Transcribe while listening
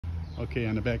Okay,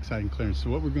 on the back side and clearance. So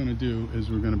what we're going to do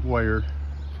is we're going to wire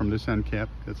from this end cap,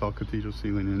 that's all cathedral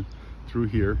ceiling, in through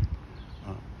here,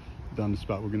 down the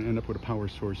spout. We're going to end up with a power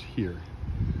source here.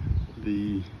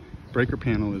 The breaker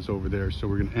panel is over there, so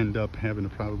we're going to end up having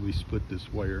to probably split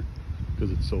this wire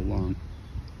because it's so long.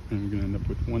 And we're going to end up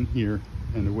with one here.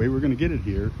 And the way we're going to get it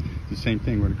here is the same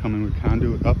thing. We're going to come in with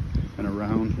conduit up and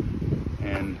around,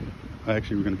 and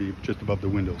actually we're going to be just above the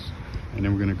windows. And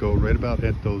then we're going to go right about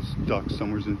at those ducts.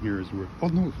 Somewhere's in here is where, oh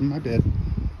no, my bad.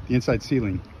 The inside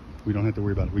ceiling, we don't have to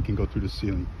worry about it. We can go through the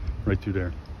ceiling right through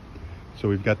there. So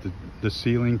we've got the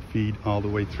ceiling feed all the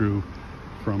way through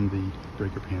from the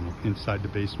breaker panel inside the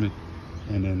basement,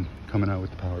 and then coming out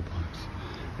with the power box.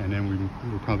 And then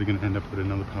we're probably going to end up with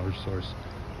another power source,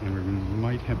 and we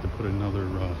might have to put another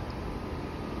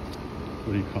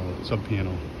what do you call it, sub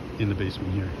panel in the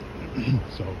basement here.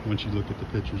 So once you look at the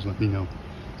pictures, let me know.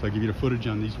 So I'll give you the footage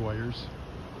on these wires,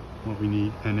 what we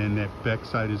need, and then that back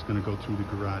side is going to go through the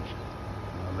garage,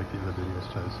 like the other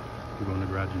videos says. We'll go in the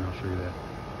garage and I'll show you that.